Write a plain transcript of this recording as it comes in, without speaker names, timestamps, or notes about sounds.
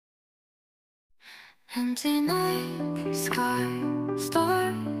Empty night sky,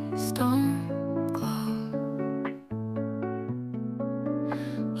 stars don't glow.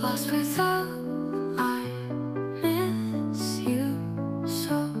 Lost without, I miss you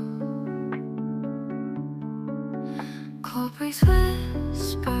so. Cold breeze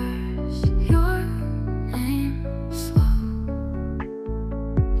whispers your name slow.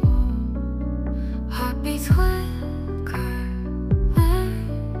 Heartbeats quicker,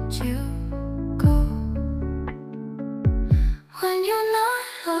 where'd you go? When you're not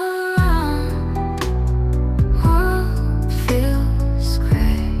around, world feels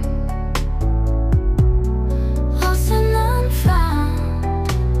gray. Lost and unfound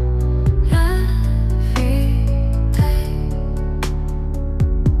every day.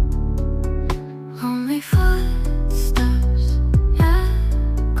 Lonely footsteps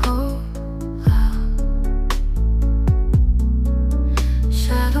echo loud.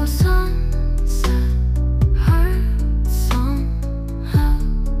 Shadow sunset hurts somehow.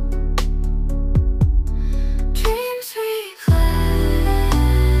 Dreams replay,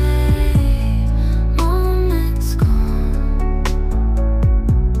 moments gone.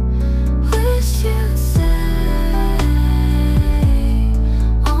 Wish you'd stay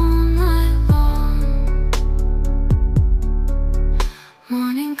all night long.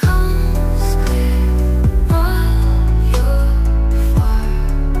 Morning comes clear while you're far.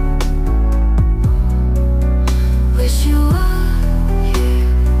 Wish you were here,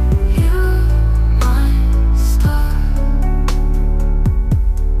 you're my star.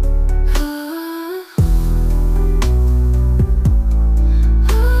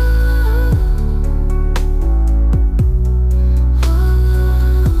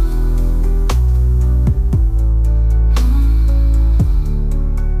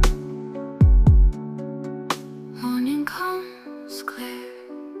 Morning comes clear,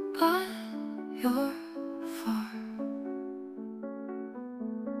 but you're far.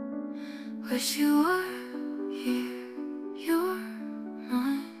 Wish you were